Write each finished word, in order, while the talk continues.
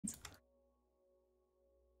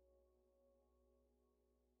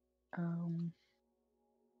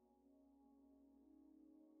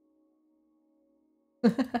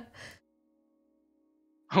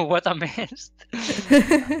What a mess.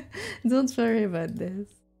 Don't worry about this.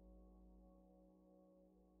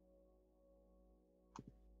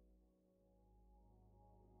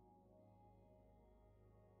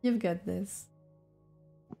 You've got this.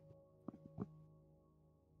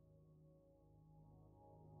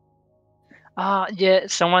 Yeah,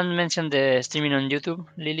 someone mentioned the streaming on YouTube,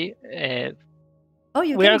 Lily. Oh,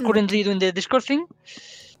 you We can are do currently doing the Discord thing.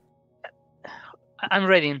 I'm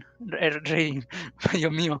reading. Reading.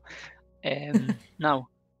 Dios mío. Now.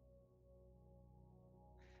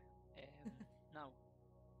 Now.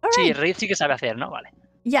 All Sí, right. read sí que sabe hacer, ¿no? Vale.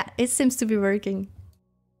 Yeah, it seems to be working.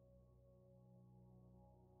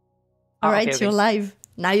 All right, okay. you're live.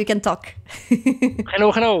 Now you can talk.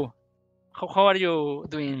 Hello, hello. How are you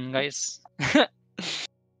doing, guys?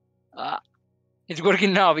 It's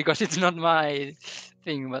working now because it's not my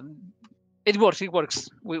thing, but it works. It works.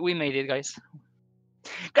 We made it, guys.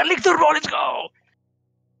 Garlic Turbo, let's go!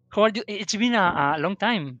 How are you? It's been a long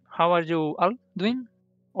time. How are you all doing?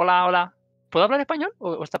 Hola, hola. ¿Puedo hablar español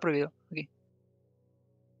o está prohibido aquí?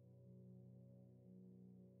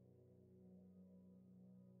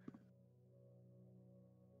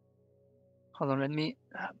 Hold on, let me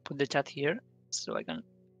put the chat here so I can.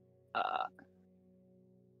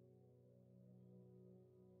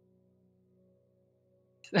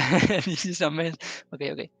 This is a mess.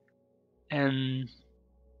 Okay.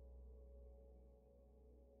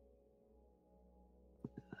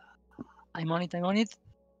 I'm on it.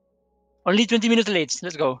 Only 20 minutes late.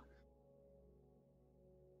 Let's go.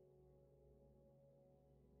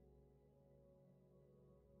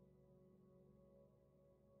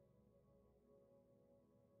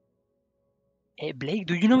 Blake,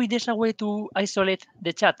 do you know if there's a way to isolate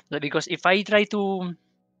the chat? Because if I try to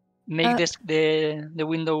make this the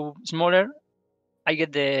window smaller, I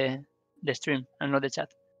get the stream and not the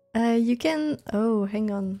chat. You can. Oh,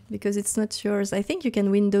 hang on, because it's not yours. I think you can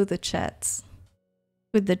window the chat.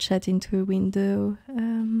 Put the chat into a window.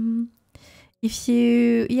 If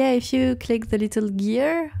you click the little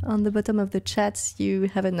gear on the bottom of the chat, you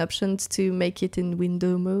have an option to make it in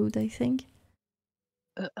window mode, I think.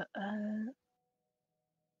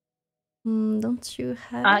 Don't you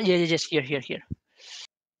have it? Yes, here.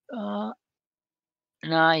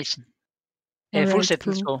 Nice. Full Alright, set,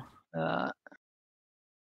 cool. let's go.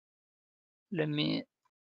 Let me.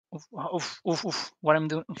 Oof. What I'm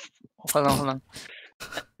doing. Hold on.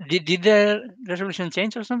 Did the resolution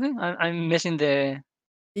change or something? I'm missing the.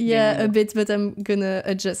 Yeah, a bit, but I'm gonna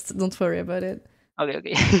adjust. Don't worry about it.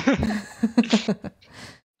 Okay.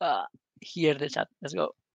 Here the chat. Let's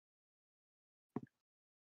go.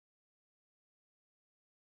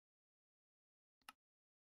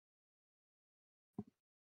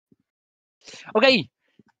 Okay.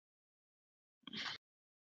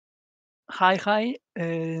 Hi.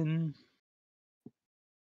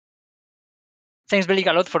 Thanks, Belik,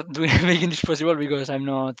 a lot for making this possible because I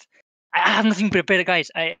have nothing prepared,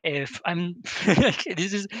 guys. I'm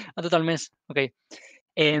this is a total mess. Okay.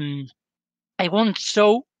 I won't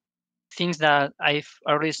show things that I've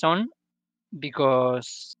already shown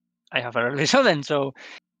because I have already shown them. So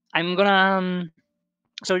I'm gonna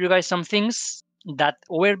show you guys some things that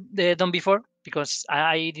were done before because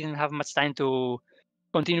I didn't have much time to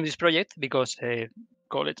continue this project because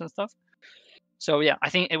college and stuff. So yeah, I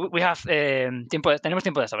think we have tenemos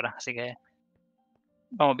tiempo de sobra, así que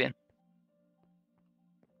vamos bien.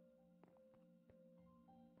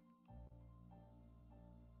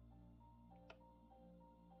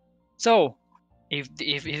 So if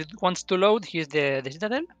it wants to load, here's the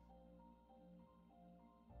citadel.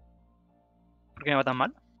 ¿Por qué me va tan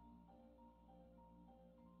mal?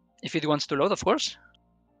 If it wants to load, of course.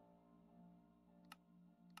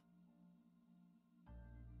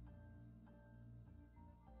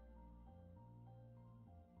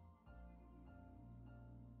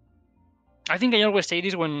 I think I always say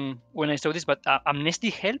this when I saw this, but Amnesty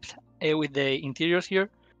helped with the interiors here.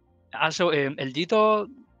 Also, El Dito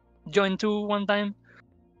joined too one time.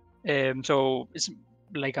 So it's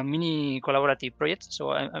like a mini collaborative project.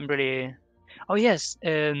 So I'm really. Oh yes,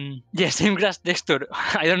 same grass texture.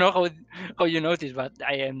 I don't know how you noticed, but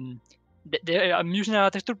I'm using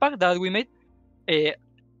a texture pack that we made.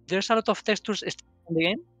 There's a lot of textures in the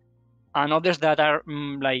game, and others that are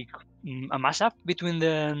a mashup between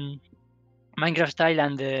the Minecraft style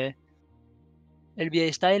and the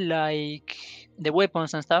LBA style, like the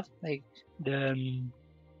weapons and stuff, like the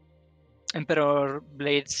Emperor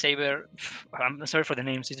Blade Saber. I'm sorry for the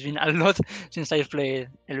names. It's been a lot since I've played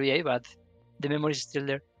LBA, but the memory is still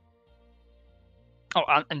there. Oh,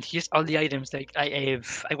 and here's all the items. Like I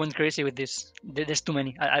went crazy with this. There's too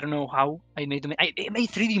many. I don't know how I made them. I made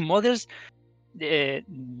 3D models. If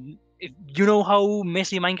you know how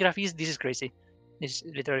messy Minecraft is, this is crazy. This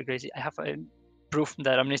is literally crazy. I have proof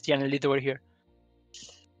that Amnesty and Elite were here.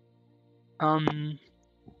 I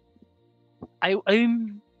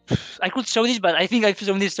could show this, but I think I've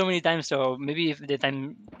shown this so many times. So maybe if the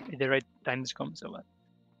right time has come. So,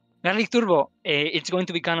 Garlic Turbo, it's going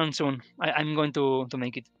to be canon soon. I'm going to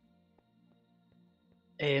make it.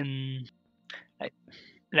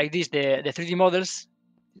 Like this, the 3D models.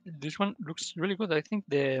 This one looks really good. I think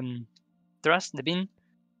the trust, the bin,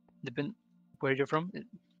 where you're from,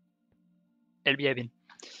 LBA bin.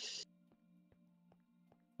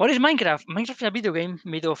 What is Minecraft? Minecraft is a video game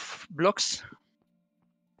made of blocks,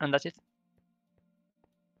 and that's it.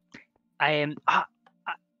 I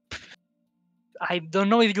don't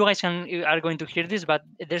know if you guys are going to hear this, but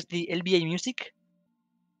there's the LBA music.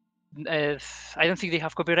 I don't think they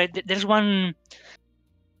have copyright. There's one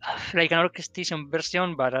like an orchestration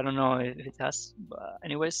version, but I don't know if it has. But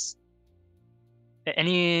anyways,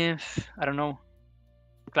 any I don't know,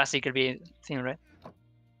 classic LBA thing, right?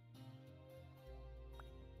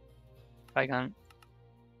 If I can.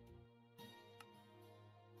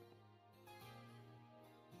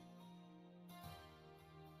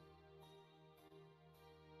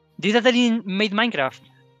 Did Iguelin made Minecraft?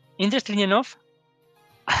 Interestingly enough,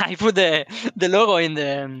 I put the logo in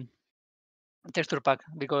the texture pack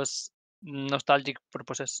because nostalgic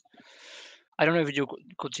purposes. I don't know if you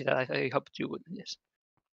could see that. I hope you would. Yes.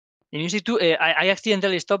 The music too. I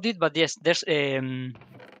accidentally stopped it, but yes, there's the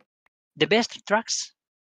best tracks.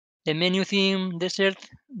 The menu theme, desert,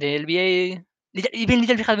 the LBA, even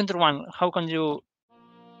Little Big Adventure 1. How can you?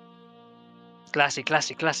 Classic.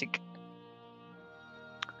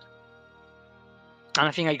 And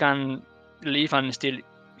I think I can leave and still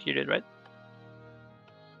hear it, right?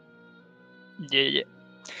 Yeah.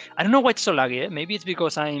 I don't know why it's so laggy. Maybe it's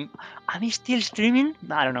because I'm still streaming.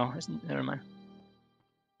 I don't know. Never mind.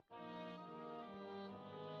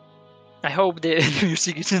 I hope the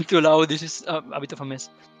music isn't too loud. This is a bit of a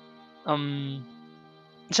mess.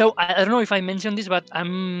 So I don't know if I mentioned this, but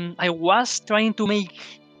I was trying to make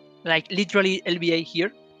like literally LBA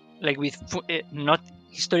here, like with not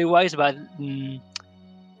history-wise, but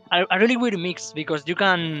a really weird mix because you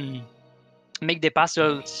can make the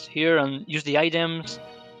puzzles here and use the items.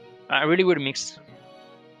 A really weird mix.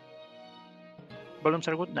 Volumes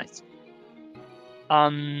are good, nice.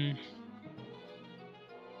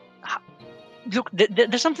 Look,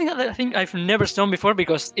 there's something that I think I've never shown before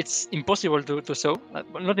because it's impossible to show.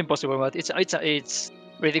 Not impossible, but it's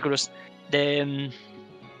ridiculous. The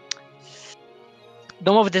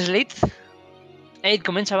Dome of the Slate.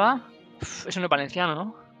 Comença va. Eso no es valenciano,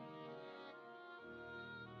 ¿no?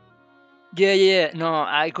 Yeah. No,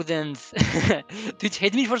 I couldn't. Twitch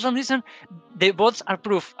hate me for some reason. The bots are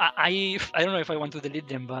proof. I don't know if I want to delete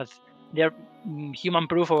them, but they are human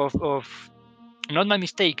proof of not my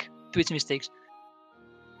mistake, Twitch mistakes.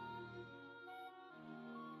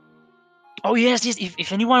 Oh yes.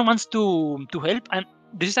 If anyone wants to help, and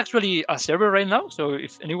this is actually a server right now. So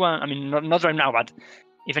if anyone, I mean, not right now, but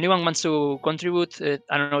if anyone wants to contribute,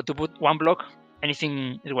 I don't know, to put one block,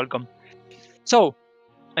 anything is welcome. So,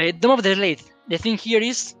 Dome of the Slate. The thing here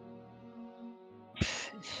is,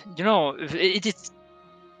 you know, it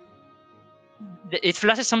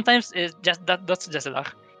flashes sometimes. That's just a lag.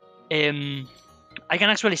 I can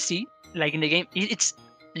actually see, like in the game, it's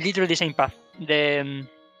literally the same path.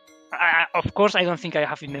 Of course, I don't think I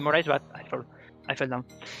have it memorized, but I fell down.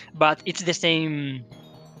 But it's the same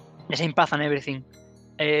path and everything.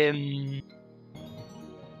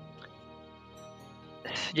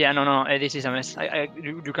 Yeah, no, this is a mess.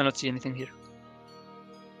 You cannot see anything here.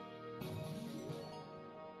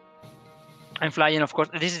 I'm flying, of course.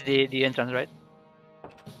 This is the entrance, right?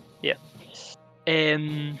 Yeah.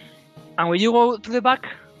 And when you go to the back,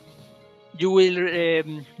 you will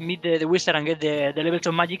meet the wizard and get the levels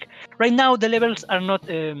of magic. Right now, the levels are not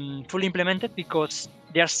fully implemented because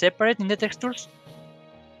they are separate in the textures.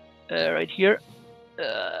 Right here.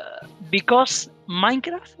 Because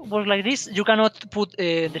Minecraft was like this, you cannot put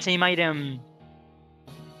the same item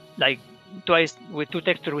like twice with two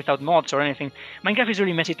textures without mods or anything. Minecraft is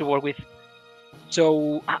really messy to work with.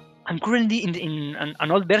 So I'm currently in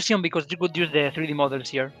an old version because you could use the 3D models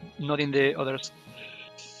here, not in the others.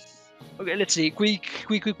 Okay, let's see. Quick.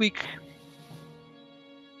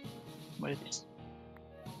 What is this?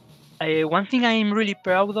 One thing I'm really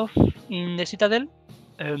proud of in the Citadel,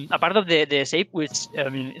 apart of the shape, which I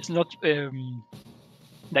mean, it's not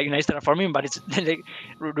like nice terraforming, but it's like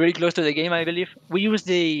really close to the game, I believe. We use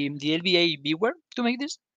the LBA viewer to make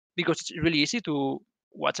this because it's really easy to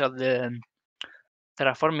watch all the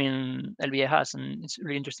terraforming LBA has, and it's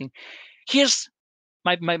really interesting. Here's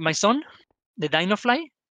my son, the dino fly,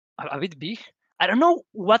 a bit big. I don't know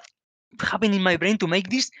what happened in my brain to make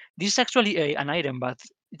this. This is actually an item, but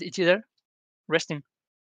it's either resting,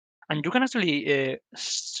 and you can actually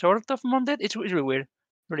sort of mount it. It's really weird,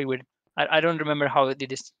 really weird. I don't remember how it did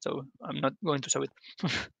this, so I'm not going to show it.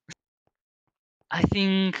 I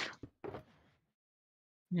think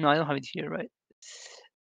no, I don't have it here, right?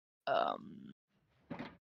 Um,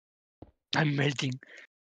 I'm melting.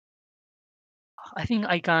 I think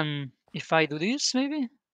I can if I do this, maybe.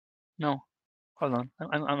 No, hold on,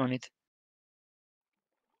 I'm on it.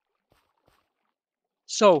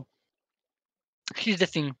 So here's the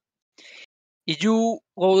thing: if you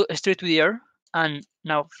go straight to the air and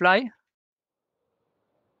now fly,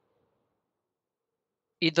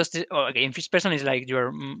 it does the. Oh, okay, in first person is like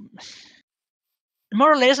you're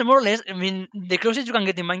more or less. More or less. I mean, the closest you can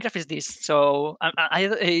get in Minecraft is this. So I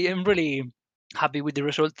am really happy with the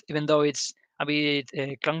result, even though it's a bit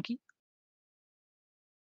clunky.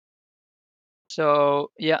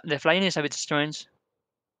 So yeah, the flying is a bit strange.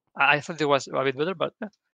 I thought it was a bit better, but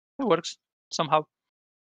it works somehow.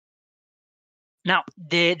 Now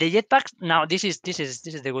the jetpacks. Now this is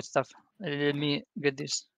the good stuff. Let me get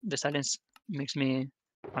this. The silence makes me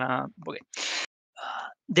okay.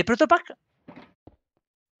 The proto pack.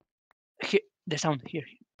 Here, the sound here.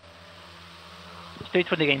 Straight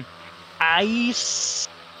from the game.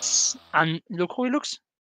 And look how it looks.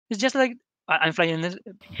 It's just like I'm flying.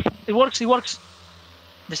 It works. It works.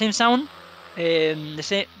 The same sound. The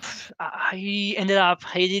same. I ended up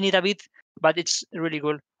hating it a bit, but it's really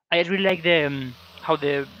cool. I really like the how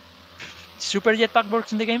the super jetpack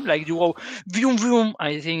works in the game. Like you go vroom vroom.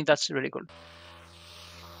 I think that's really cool.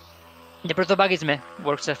 The proto pack is meh.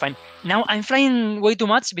 Works fine. Now I'm flying way too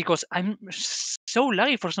much because I'm so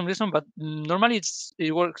laggy for some reason. But normally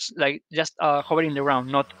it works like just hovering the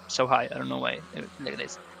ground, not so high. I don't know why like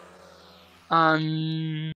this.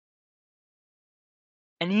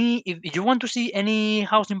 If you want to see any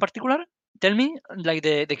house in particular, tell me. Like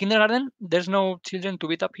the kindergarten, there's no children to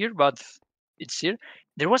beat up here, but it's here.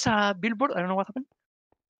 There was a billboard. I don't know what happened.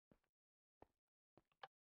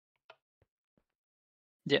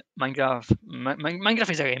 Yeah, Minecraft.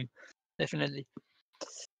 Minecraft is a game, definitely.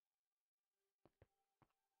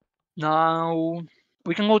 Now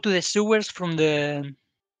we can go to the sewers from the.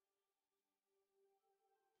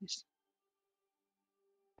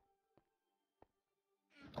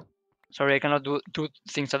 Sorry, I cannot do two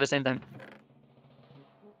things at the same time.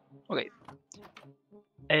 Okay.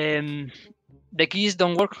 The keys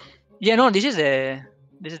don't work. Yeah, no, this is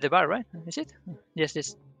the bar, right? Is it? Yes,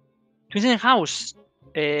 this. Twin house.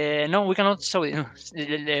 No, we cannot show it. No,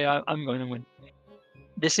 I'm going.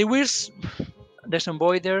 The sewers. There's some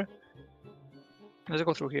void there. Let's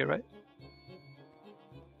go through here, right?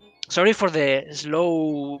 Sorry for the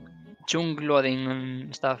slow chunk loading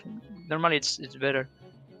and stuff. Normally it's better.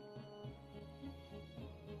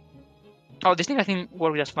 Oh, this thing I think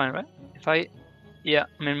works just fine, right? Yeah,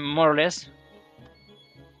 I mean more or less.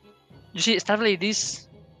 You see, stuff like this.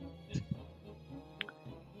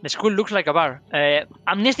 The school looks like a bar.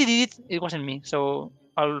 Amnesty did it. It wasn't me, so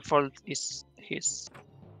all fault is his.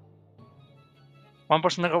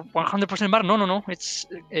 100% bar? No. It's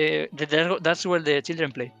that's where the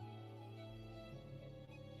children play.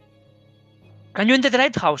 Can you enter the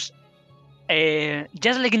lighthouse?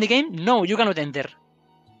 Just like in the game? No, you cannot enter.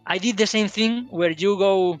 I did the same thing where you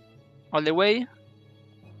go all the way.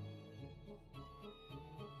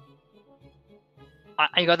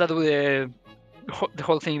 I gotta do the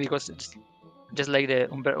whole thing because it's just like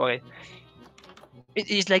the umbrella. Okay.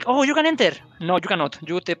 It's like, oh, you can enter. No, you cannot.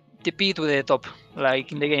 You TP to the top,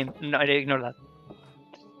 like in the game. No, I ignore that.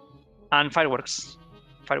 And fireworks.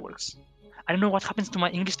 I don't know what happens to my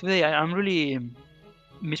English today. I'm really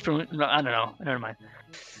mispronouncing. No, I don't know. Never mind.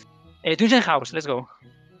 Twins and house. Let's go.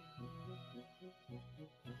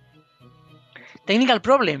 Technical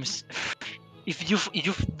problems. If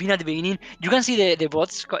you've been at the beginning, you can see the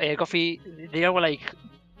bots coffee. They are like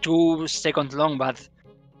 2 seconds long, but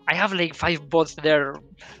I have like 5 bots there.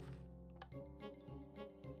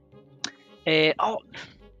 Oh,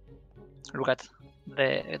 look at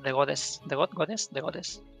the goddess, the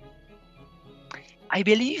goddess. I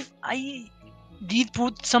believe I did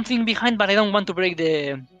put something behind, but I don't want to break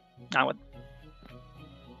the. What?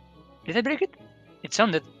 Did I break it? It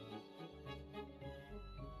sounded.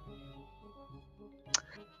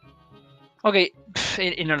 Okay,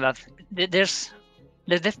 ignore that. There's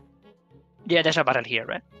Yeah, there's a barrel here,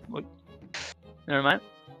 right? Never mind.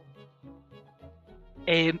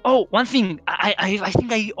 Oh, one thing. I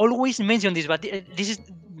think I always mention this, but this is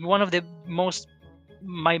one of the most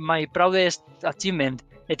my proudest achievement.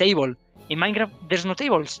 The table in Minecraft. There's no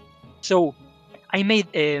tables, so I made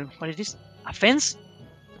what is this? A fence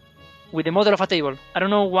with the model of a table. I don't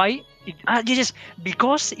know why. Yes,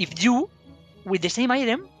 because if you with the same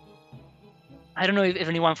item, I don't know if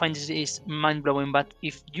anyone finds this mind blowing, but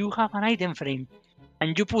if you have an item frame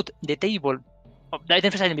and you put the table, the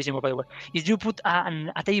item frame is invisible by the way. If you put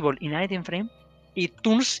a table in an item frame, it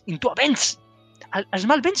turns into a bench, a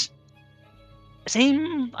small bench.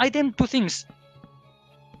 Same item, two things.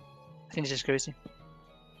 I think this is crazy.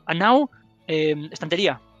 And now,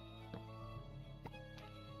 estantería.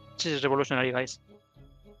 This is revolutionary, guys.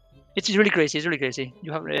 It's really crazy. It's really crazy.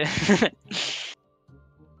 You have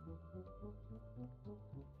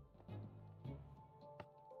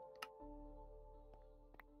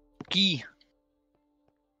key.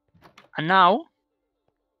 And now,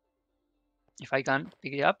 if I can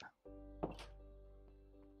pick it up,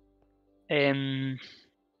 the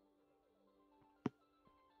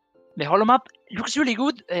hollow map looks really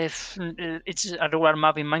good. It's a regular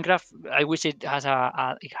map in Minecraft. I wish it has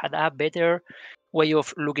it had a better way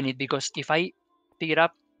of looking at it, because if I pick it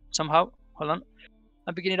up somehow, hold on,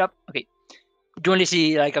 I'm picking it up. Okay, you only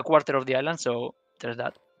see like a quarter of the island, so there's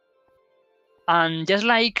that. And just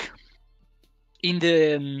like in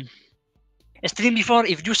the stream before,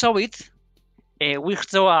 if you saw it, we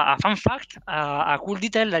saw a fun fact, a cool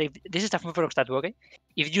detail that if this is a fun fact statue, okay?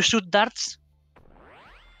 If you shoot darts,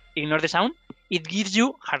 ignore the sound, it gives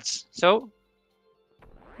you hearts. So,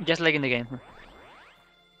 just like in the game.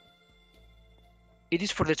 It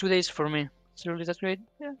is for the 2 days for me. So that's great.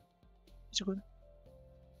 Yeah, it's good.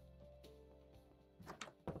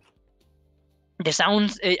 The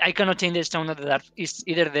sound, I cannot change the sound of the dart. It's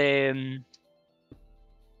either the...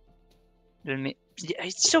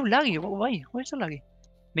 it's so laggy. Why? Why is it so laggy?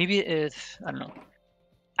 Maybe, I don't know.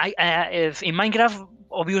 If in Minecraft,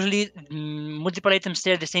 obviously, multiple items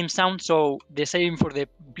share the same sound, so the same for the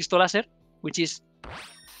pistol laser, which is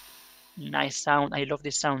nice sound. I love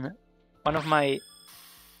this sound. One of my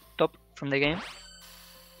top from the game.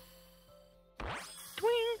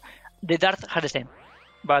 The dart had the same,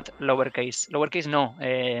 but lowercase. Lowercase no.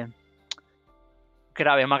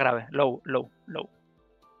 Grave, más grave. Low, low, low.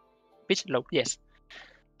 Pitch low. Yes.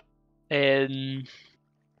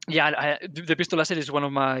 Yeah, the pistol laser is one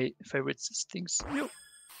of my favorite things.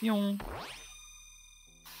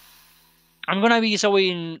 I'm gonna be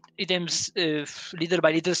showing items little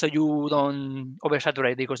by little so you don't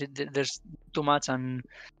oversaturate, because there's too much. And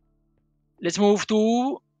let's move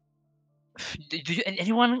to...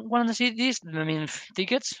 anyone want to see this? I mean,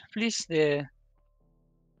 tickets, please.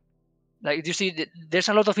 Like, you see, there's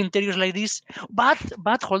a lot of interiors like this, but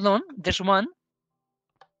hold on, there's one.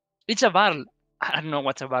 It's a barrel. I don't know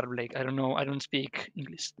what's a barrel like. I don't know. I don't speak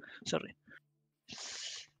English. Sorry.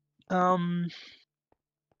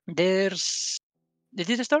 There's... Is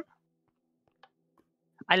this a store?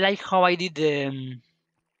 I like how I did the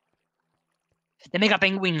mega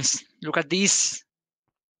penguins. Look at this.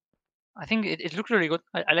 I think it looks really good.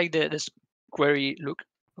 I like the squarey look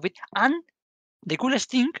of it. And the coolest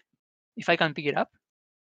thing, if I can pick it up,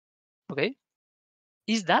 okay,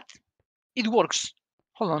 is that it works.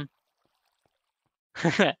 Hold on.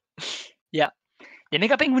 Yeah, the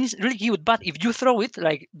mega penguin is really cute, but if you throw it,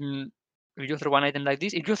 like, if you throw one item like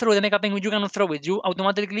this, if you throw the mega penguin, you cannot throw it. You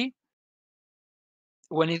automatically,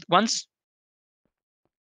 when it once...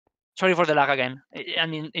 Sorry for the lag again. I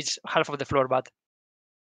mean, it's half of the floor, but...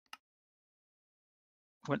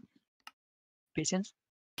 Well, patience.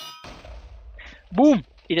 Boom!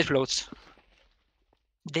 It explodes.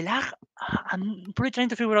 The lag, I'm probably trying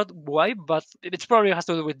to figure out why, but it probably has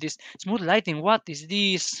to do with this smooth lighting. What is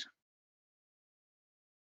this?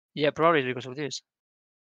 Yeah, probably because of this.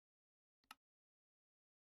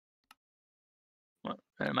 Well,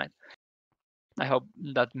 never mind. I hope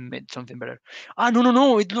that made something better.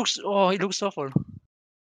 No! It looks awful.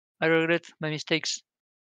 I regret my mistakes.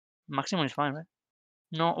 Maximum is fine, right?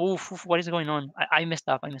 No, oof, what is going on? I messed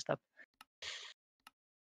up.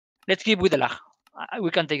 Let's keep with the lag.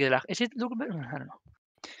 We can take the lag. Is it look better? I don't know.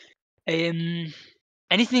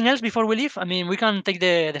 Anything else before we leave? I mean, we can take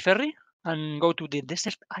the ferry and go to the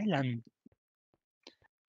desert island.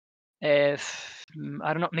 I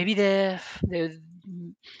don't know. Maybe the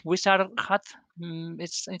wizard hut.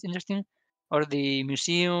 It's interesting, or the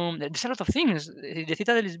museum. There's a lot of things. The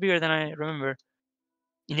citadel is bigger than I remember.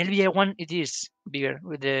 In LBA 1, it is bigger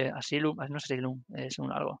with the asylum. No asylum. Es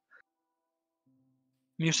un algo.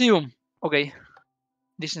 Museum. Okay.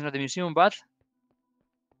 This is not the museum, but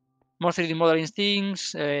more 3D modeling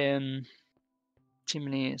things,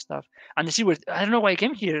 chimney stuff. And the seaward. I don't know why I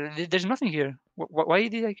came here. There's nothing here. Why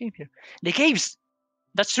did I came here? The caves.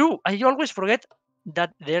 That's true. I always forget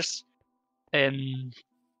that there's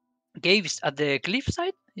caves at the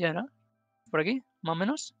cliffside. Yeah, ¿no? Por aquí, más o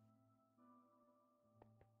menos.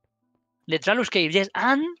 The Tralus cave, yes,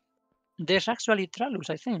 and there's actually Tralus,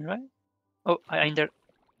 I think, right? Oh, I enter.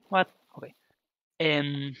 What? Okay.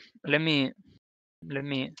 Let me.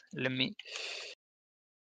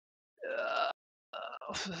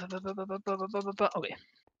 Okay.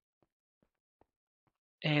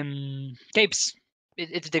 Caves.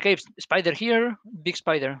 It's the caves. Spider here, big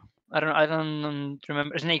spider. I don't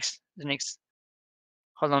remember. Snakes.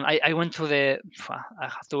 Hold on. I went to the. I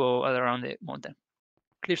have to go around the mountain.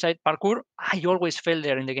 Cliffside parkour. I always fail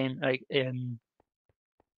there in the game. Like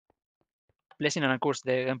blessing and a curse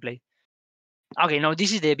the gameplay. Okay, now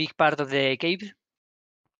this is the big part of the cave.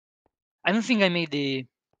 I don't think I made the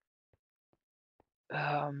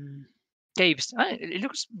caves. It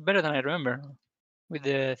looks better than I remember. With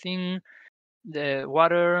the thing, the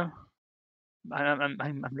water.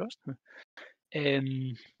 I'm lost.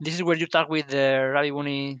 This is where you talk with the Rabbit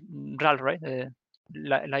Bunny Ralph, right? The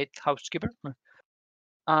lighthouse keeper.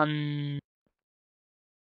 Oh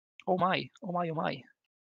my.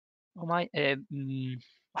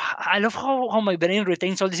 I love how my brain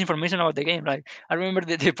retains all this information about the game. Like I remember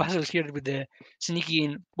the puzzles here with the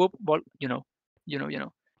sneaking boop ball. You know.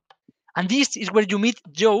 And this is where you meet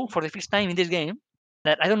Joe for the first time in this game.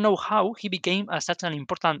 That I don't know how he became such an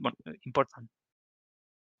important.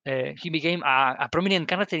 He became a prominent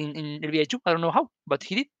character in LBA 2. I don't know how, but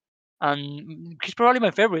he did. And he's probably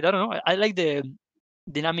my favorite. I don't know. I like the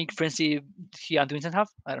dynamic friendship he and Vincent have.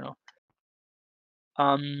 I don't know.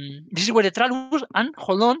 This is where the Tralus and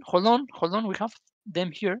hold on. We have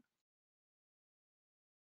them here.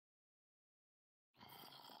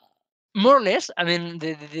 More or less. I mean,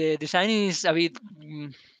 the design is a bit.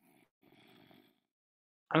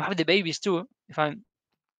 I have the babies too. If I'm.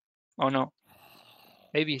 Oh no,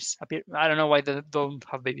 babies appear. I don't know why they don't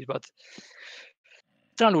have babies, but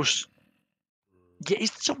Tralus. Yeah,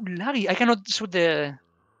 it's so laggy. I cannot shoot the.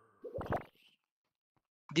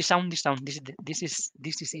 This sound. This is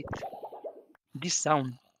it. This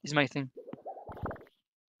sound is my thing.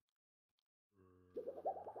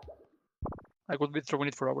 I could be throwing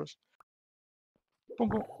it for hours.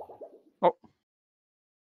 Pongo. Oh.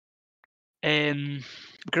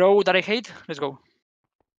 Grow that I hate. Let's go.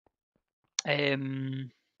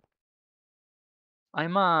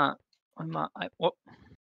 Oh.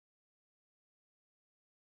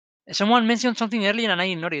 Someone mentioned something earlier and I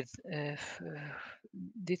ignored it.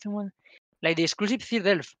 Did someone like the exclusive third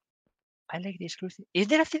elf? I like the exclusive. Is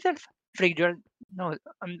there a third elf? Freak, you're no.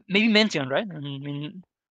 Maybe mentioned, right? I mean,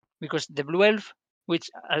 because the blue elf, which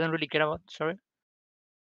I don't really care about. Sorry.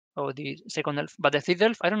 Oh, the second elf, but the third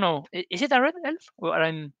elf, I don't know. Is it a red elf or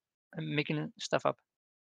I'm making stuff up?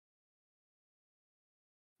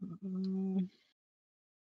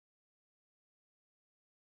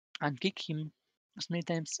 And kick him as many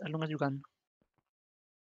times as long as you can.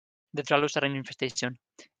 The Trallos are an infestation.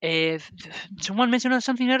 Someone mentioned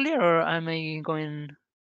something earlier, or am I going?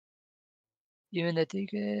 Even the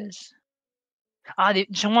tickets.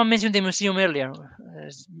 Someone mentioned the museum earlier.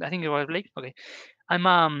 I think it was Blake. Okay,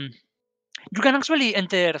 you can actually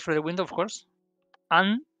enter through the window, of course,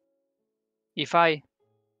 and if I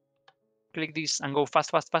click this and go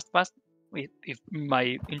fast, if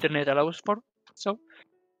my internet allows for so,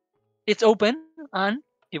 it's open, and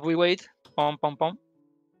if we wait, pom,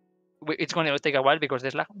 it's going to take a while because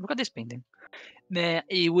there's lag. Look at this painting.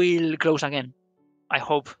 It will close again. I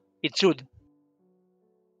hope it should.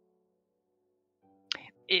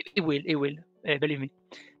 It will. Believe me.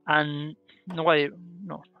 And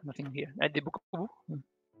no, nothing here. The book. Oh,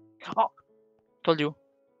 told you.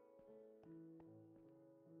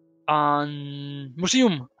 And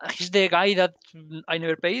museum. He's the guy that I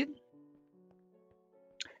never paid.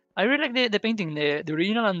 I really like the painting, the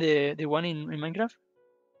original and the one in Minecraft.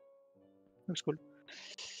 Looks cool.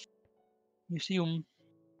 Museum.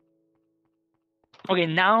 Okay,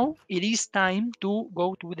 now it is time to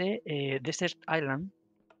go to the desert island.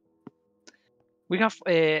 We have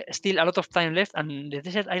still a lot of time left, and the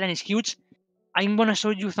desert island is huge. I'm gonna show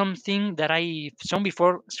you something that I've shown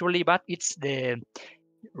before, surely, but it's the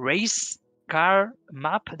race car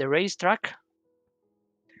map, the race track.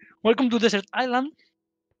 Welcome to Desert Island.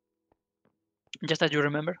 Just as you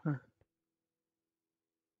remember,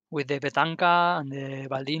 with the Betanca and the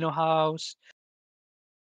Baldino house.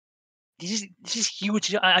 this is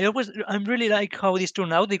huge. I'm really like how this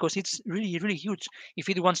turned out because it's really huge. If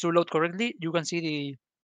it wants to load correctly, you can see the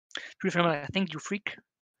frame. I think you freak.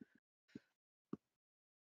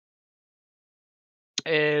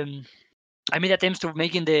 I made attempts to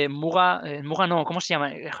making the Muga, Muga no, ¿cómo se llama?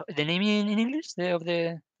 The name in English of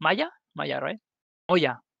the Maya, right?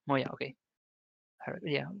 Moya, okay.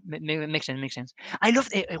 Yeah, makes sense. I love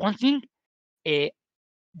one thing.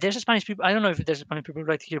 There's Spanish people. I don't know if there's Spanish people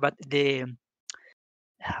right here, but the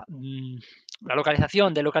la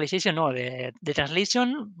localización, the localization, no, the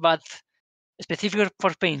translation, but specific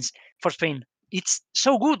for Spain. It's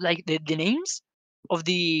so good. Like the names of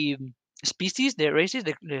the species, the races,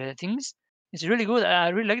 the things. It's really good. I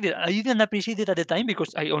really liked it. I didn't appreciate it at the time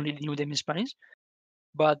because I only knew them in Spanish.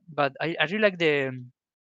 But I really like the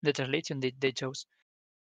translation they chose.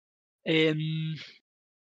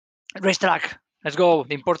 Racetrack. Let's go.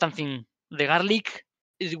 The important thing. The garlic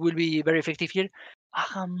will be very effective here.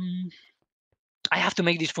 I have to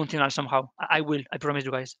make this functional somehow. I will. I promise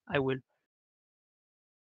you guys. I will.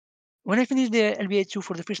 When I finished the LBA 2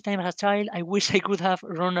 for the first time as a child, I wish I could have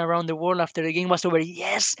run around the world after the game was over.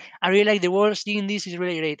 Yes, I really like the world. Seeing this is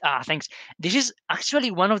really great. Thanks. This is actually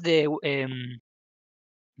one of the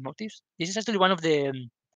motives. This is actually one of the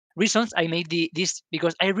reasons I made this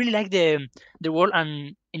because I really like the world,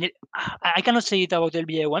 and in it, I cannot say it about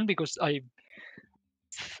LBA 1 because I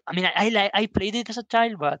mean I played it as a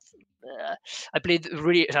child, but I played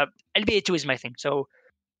really LBA 2 is my thing. So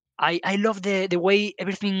I love the way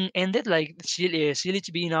everything ended, like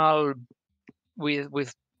Silich being all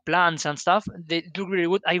with plants and stuff. They do really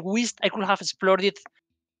good. I wished I could have explored it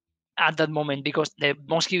at that moment because the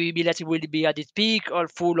Moscow village will be at its peak or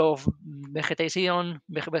full of vegetation,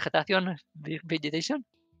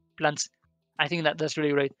 plants. I think that's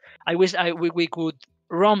really great. I wish we could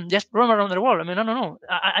just roam around the world. I mean, no.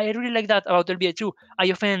 I really like that about LBA 2.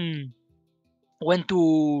 I often went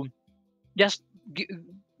to just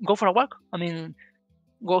go for a walk. I mean,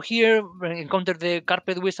 go here, encounter the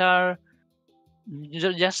carpet wizard,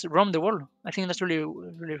 just roam the world. I think that's really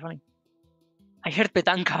funny. I heard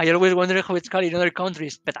petanca. I always wonder how it's called in other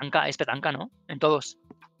countries. Petanca, es petanca, ¿no? En todos.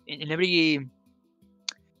 In every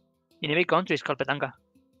country it's called petanca.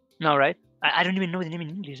 No, right? I don't even know the name in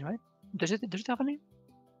English, right? Does it have a name?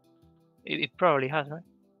 It probably has, right?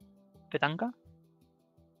 Petanca.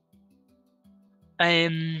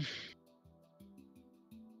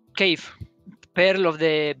 Cave. Pearl of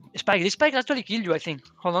the spike. This spike actually killed you, I think.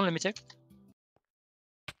 Hold on, let me check.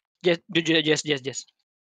 Yes.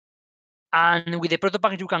 And with the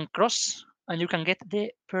protopack you can cross and you can get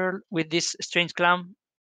the pearl with this strange clam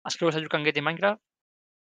as close as you can get in Minecraft,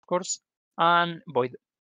 of course. And void.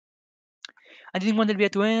 I didn't want the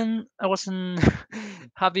LBA to end. I wasn't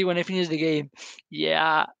happy when I finished the game.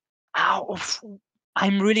 Yeah.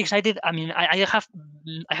 I'm really excited. I mean, I have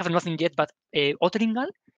nothing yet, but Otteringal,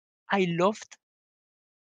 I loved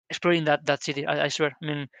exploring that city. I swear. I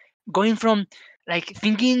mean, going from like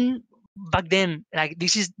thinking back then, like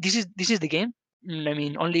this is the game. I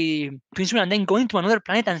mean, only Twin and then going to another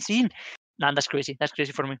planet and seeing. Nah, that's crazy. That's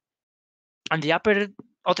crazy for me. And the upper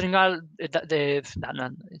Otteringal, it's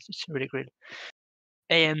really great.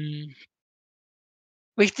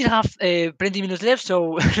 We still have 20 minutes left,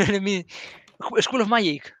 so let me. School of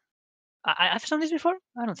Magic. I've done this before?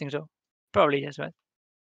 I don't think so. Probably yes, right?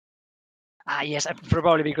 Yes,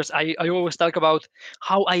 probably because I always talk about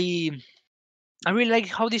how I really like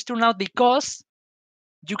how this turned out because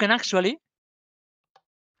you can actually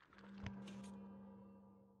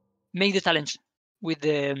make the challenge with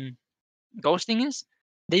the ghost things.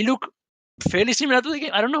 They look fairly similar to the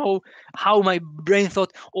game. I don't know how my brain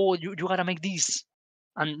thought, oh, you gotta make this.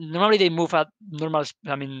 And normally they move at normal,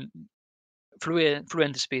 I mean,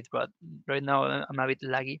 fluent speed, but right now I'm a bit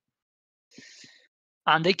laggy.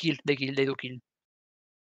 And they do kill.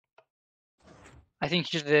 I think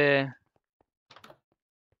here's the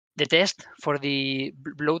test for the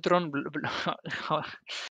Blowtron.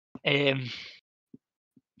 I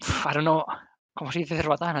don't know. ¿Cómo se dice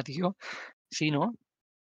cerbatana, tío? Sí, ¿no?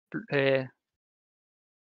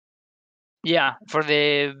 Yeah, for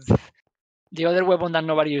the other weapon that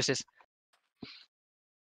nobody uses.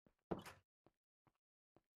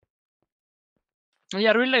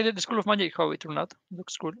 Yeah, I really like the School of Magic, how it turned out. It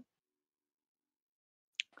looks cool.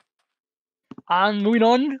 And moving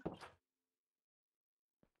on,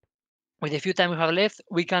 with the few time we have left,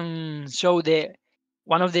 we can show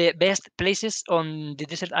one of the best places on the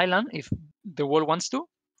desert island, if the world wants to,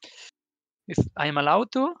 if I am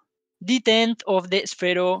allowed to. The tent of the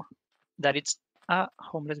Sphero, that it's a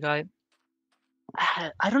homeless guy.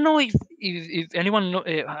 I don't know if anyone know,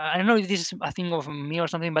 I don't know if this is a thing of me or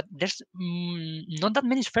something, but there's not that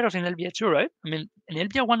many sparrows in LBA 2, right? I mean, in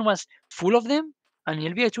LBA 1 was full of them, and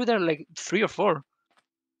in LBA 2 there are like 3 or 4.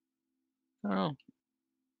 I don't know.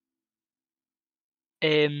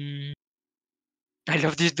 I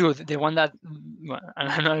love this dude, the one that,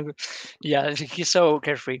 I don't know, yeah, he's so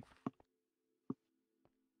carefree.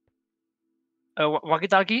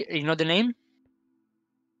 Walkie-talkie, you know the name?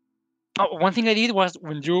 Oh, one thing I did was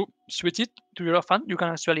when you switch it to your fan, you can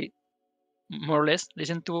actually more or less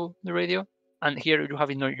listen to the radio, and here you have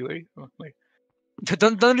it in your ear. Oh, wait.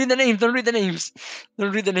 Don't read the names. Don't read the names.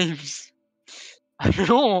 Don't read the names. I don't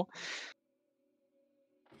know.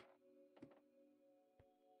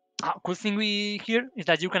 Cool thing we here is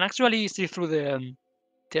that you can actually see through the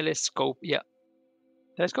telescope. Yeah,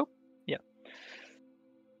 telescope. Yeah.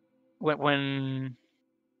 When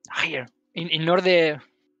here ignore the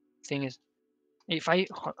thing is if I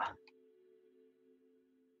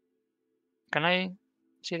can I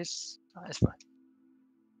see this? It's fine.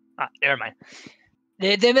 Never mind.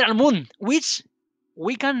 The Emerald Moon, which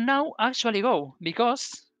we can now actually go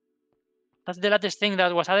because that's the latest thing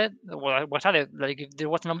that was added. Was added. Like if there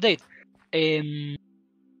was an update.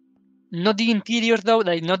 Not the interiors though,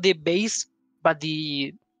 like not the base, but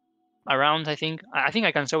the around. I think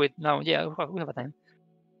I can show it now. Yeah, we have a time.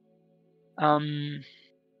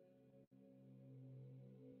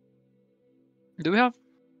 Do we have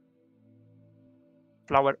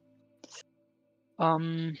flower?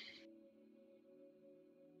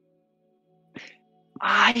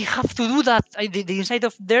 I have to do that. The inside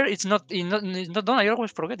of there, it's not done. I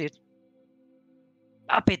always forget it.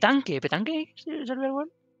 Petanque. Petanque is that real one?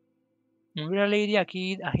 Mura lady, a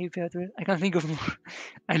kid, a hippie. I can't think of more.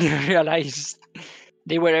 I didn't realize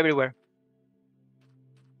they were everywhere.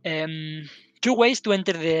 2 ways to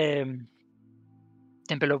enter the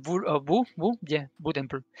Temple of Boo? Yeah, Boo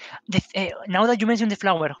Temple. Now that you mentioned the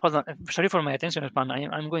flower, hold on. Sorry for my attention span.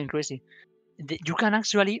 I'm going crazy. You can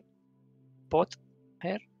actually pot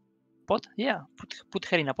her. Pot? Yeah, put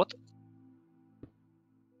her in a pot.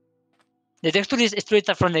 The texture is straight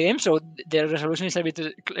up from the game, so the resolution is a bit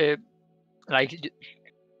like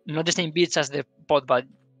not the same bits as the pot, but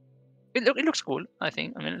it looks cool. I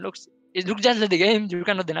think. I mean, it looks just like the game. You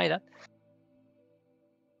cannot deny that.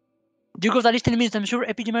 Duke of the List 10 minutes. I'm sure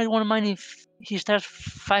Epic might won't mind if he starts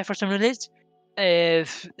 5 or 7 minutes. I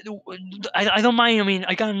don't mind. I mean,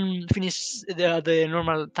 I can finish the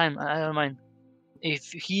normal time. I don't mind.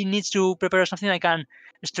 If he needs to prepare something, I can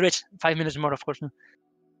stretch 5 minutes more, of course.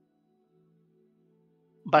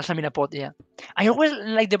 Balsam in a pot, yeah. I always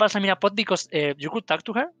like the balsam in a pot because you could talk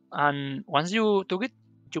to her, and once you took it,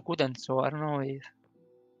 you couldn't. So I don't know if.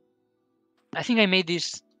 I think I made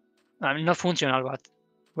this. I mean, not functional, but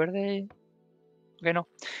were they? Okay, no.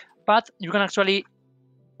 But you can actually,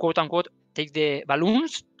 quote unquote, take the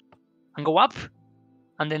balloons and go up,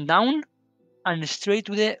 and then down, and straight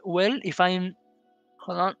to the well. If I'm,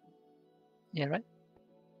 hold on, yeah, right.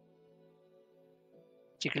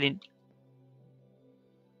 Iguelin.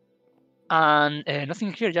 And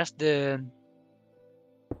nothing here, just the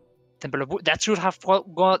Temple of Wood. That should have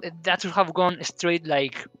gone. That should have gone straight,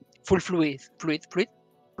 like full fluent.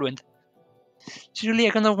 Seriously,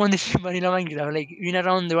 I kind of want this vanilla Minecraft, like in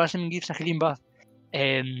around the Russian gives a healing bath.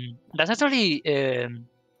 That's actually.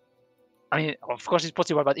 I mean, of course it's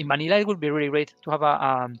possible, but in vanilla it would be really great to have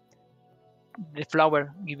a the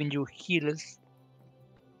flower giving you heals.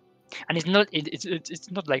 And it's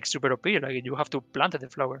not like super OP. Like you have to plant the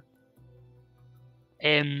flower.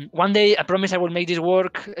 One day, I promise I will make this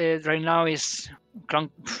work. Right now is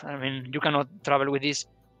I mean, you cannot travel with this.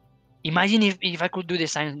 Imagine if I could do the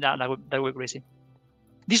signs that would be crazy.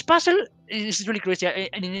 This puzzle is really crazy.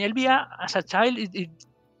 And in LBA, as a child, it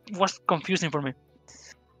was confusing for me.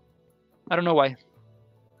 I don't know why.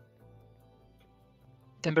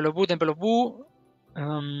 Temple of Boo.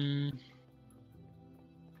 You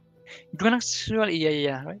can actually,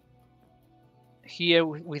 yeah, right. Here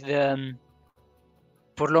with the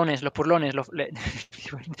los purlones, the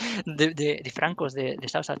francos, the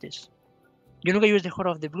sausages. You know, I use the horn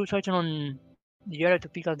of the blue triton on the area to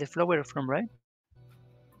pick out the flower from, right?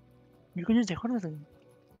 You can use the horn of the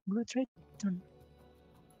blue triton.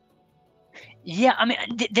 Yeah, I mean,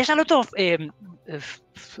 there's a lot of the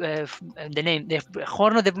name, the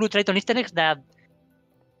horn of the blue triton Easter eggs that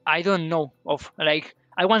I don't know of. Like,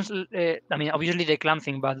 I once, I mean, obviously the clan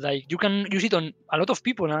thing, but like you can use it on a lot of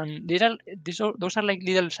people, and those are like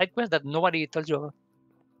little side quests that nobody tells you about.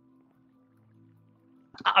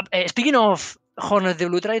 Speaking of horn of the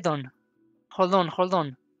blue triton, hold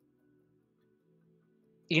on.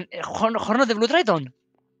 in Horn of the Blue Triton.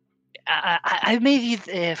 I made it.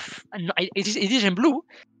 It is in blue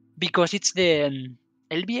because it's the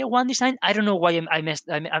LBA one design. I don't know why I'm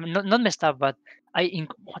not messed up, but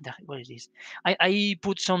what is this? I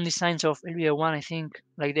put some designs of LBA one. I think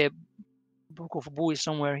like the Book of Boo is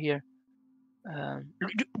somewhere here.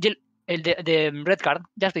 The red card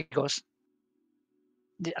just because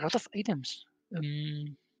a lot of items.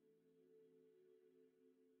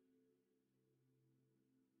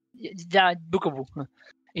 Yeah, Book of Boo.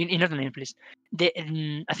 In other name, please.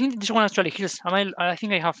 I think this one actually heals. I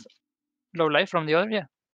think I have low life from the other. Yeah.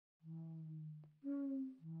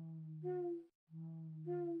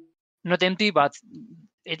 Not empty, but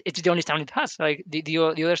it's the only sound it has. Like the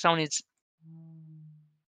other sound is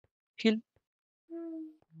heal.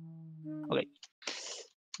 Okay.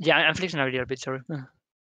 Yeah, I'm flexing a little bit. Sorry.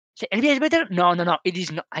 LBA is better? No. It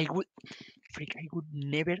is not. I would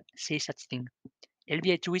never say such thing.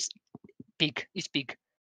 LBA 2 is peak. It's peak.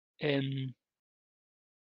 I'm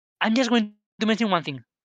just going to mention one thing.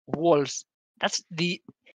 Walls. That's the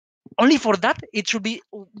only for that it should be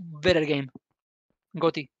better game.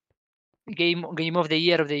 GOTY. Game of the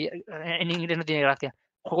year en inglés no tiene gracia.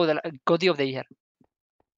 Juego de GOTY of the year.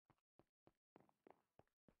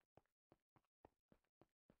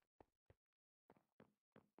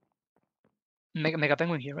 Mega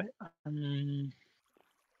Penguin here, right?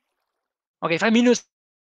 Okay, 5 minutes.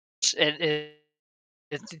 I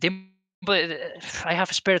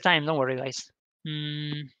have spare time. Don't worry, guys.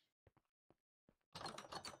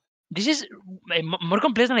 This is more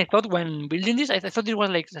complex than I thought when building this. I thought it was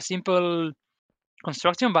like a simple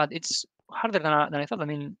construction, but it's harder than I thought. I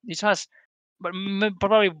mean, it has, but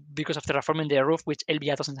probably because of terraforming the roof, which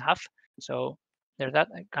LBA doesn't have. So there's that.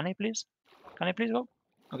 Can I please go?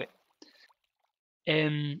 Okay.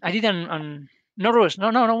 I didn't. No rules.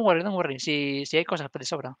 No, don't worry. Si hay cosas de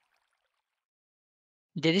sobra.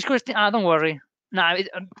 The Discord. Don't worry. No,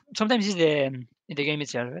 sometimes it's the game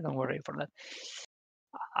itself. Don't worry for that.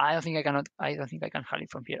 I don't think I cannot. I don't think I can haul it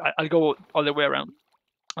from here. I'll go all the way around.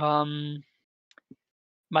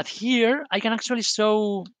 But here I can actually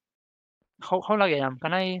show how lucky I am.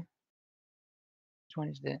 Can I? Which one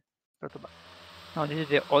is the prototype? No, this is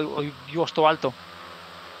the yo estoy alto.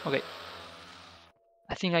 Okay.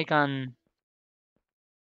 I think I can.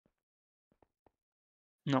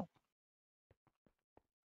 No.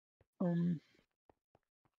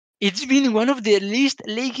 It's been one of the least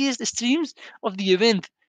lakiest streams of the event.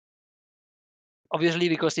 Obviously,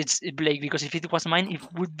 because it's Blake. Because if it was mine, it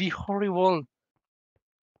would be horrible.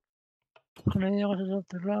 The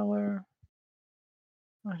flower.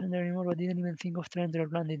 I wasn't there anymore, but didn't even think of trying to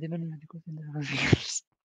replant it. Didn't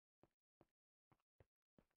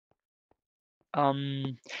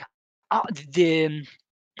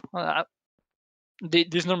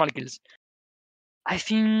these normal kills. I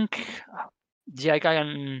think. Yeah, I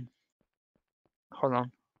can. Hold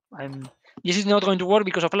on. This is not going to work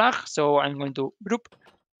because of lag, so I'm going to group.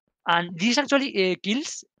 And this actually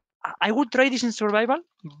kills. I would try this in survival,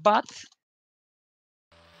 but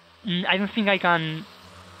I don't think I can.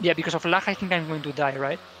 Yeah, because of lag, I think I'm going to die,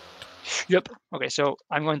 right? Yep. Okay, so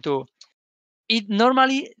I'm going to. It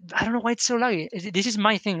normally, I don't know why it's so laggy. This is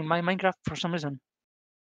my thing, my Minecraft for some reason.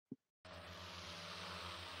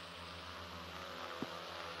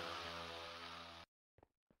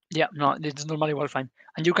 Yeah, no, it's normally well fine.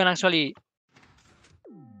 And you can actually.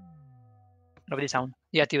 Love the sound.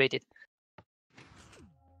 Deactivate it.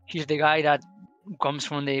 He's the guy that comes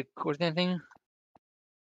from the curtain thing.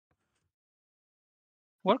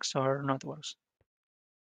 Works or not works?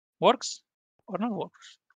 Works or not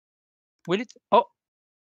works? Will it? Oh,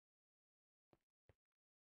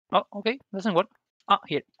 okay, doesn't work.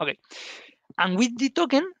 Here, okay. And with the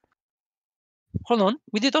token, hold on,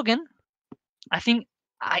 with the token, I think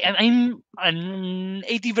I'm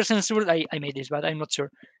 80% sure I made this, but I'm not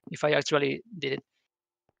sure if I actually did it.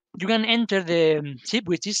 You can enter the ship,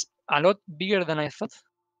 which is a lot bigger than I thought.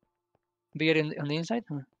 Bigger on the inside.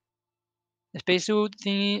 The spacesuit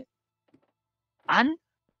thingy. And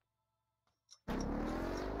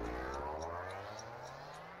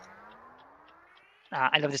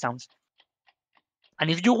I love the sounds. And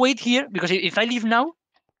if you wait here, because if I leave now,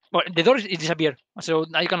 well, the door is disappeared, so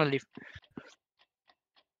I cannot leave.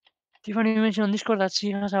 Tiffany mentioned on Discord that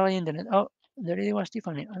she has a internet. Oh, the lady was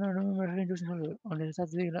Tiffany. I don't remember her using her on the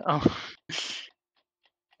Saturday. Oh.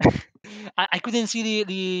 I couldn't see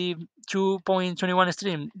the 2.21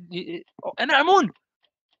 stream. Emerald Moon!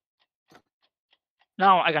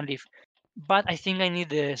 Now I can leave. But I think I need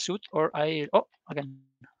the suit or again.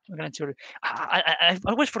 I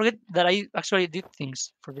always forget that I actually did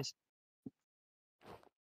things for this.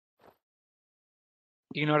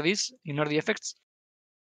 Ignore this. Ignore the effects.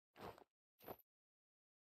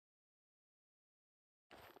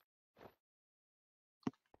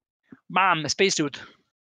 Bam! Spacesuit.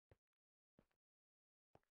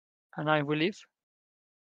 And I will leave.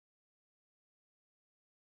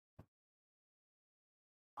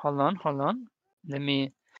 Hold on. Let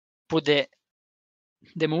me put the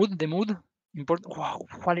mood. Important. Wow,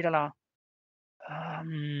 ¿cuál era la?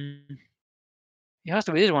 It has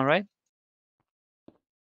to be this one, right?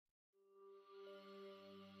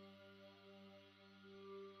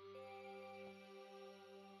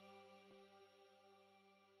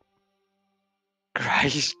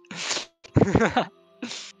 Christ.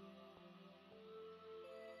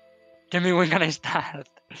 Tell me when can I start?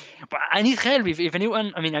 But I need help. If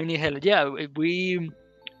anyone, I mean, I need help. Yeah,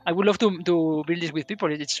 I would love to build this with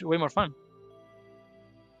people. It's way more fun.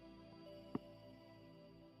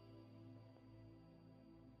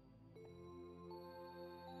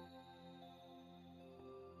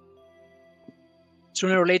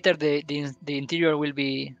 Sooner or later, the interior will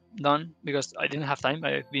be done because I didn't have time.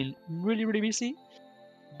 I've been really busy,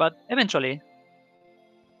 but eventually.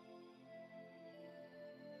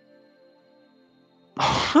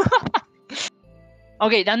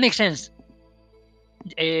 Okay, that makes sense.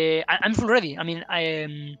 I'm full ready. I mean,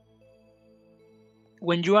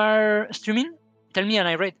 when you are streaming, tell me and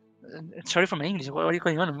I read. Sorry for my English. What are you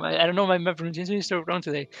going on? I don't know. My pronunciation is so wrong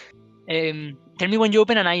today. Tell me when you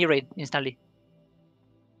open and I read instantly.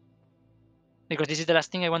 Because this is the last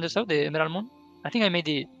thing I want to show, the Emerald Moon. I think I made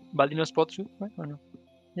the Baldino spot too, right? Or no?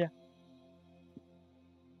 Yeah.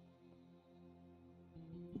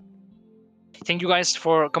 Thank you guys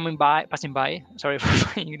for passing by. Sorry for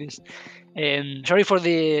my English. Sorry for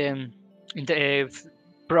the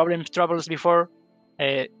troubles before.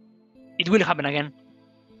 It will happen again.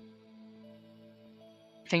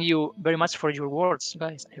 Thank you very much for your words,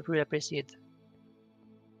 guys. I really appreciate it.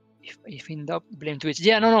 If in doubt, blame Twitch.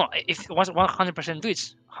 Yeah, no. If it was 100%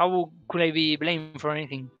 Twitch, how could I be blamed for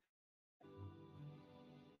anything?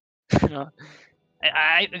 No.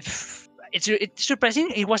 It's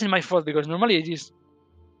surprising it wasn't my fault because normally it is.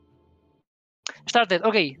 Started.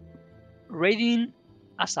 Okay. Rating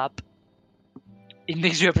us up. It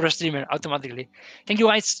makes you a pro streamer automatically. Thank you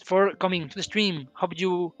guys for coming to the stream. Hope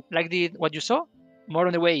you liked what you saw. More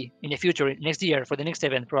on the way in the future, next year, for the next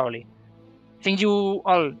event, probably. Thank you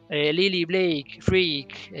all. Lily, Blake,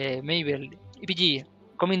 Freak, Mabel, EPG.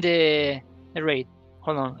 Come in the raid.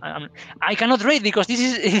 Hold on. I cannot raid because this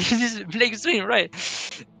is this is Blake's stream, right?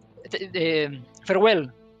 Farewell.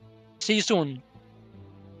 See you soon.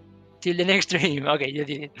 Till the next stream. Okay, you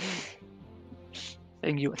did it.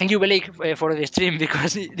 Thank you, Blake, for the stream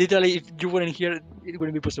because literally, if you weren't here, it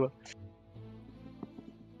wouldn't be possible.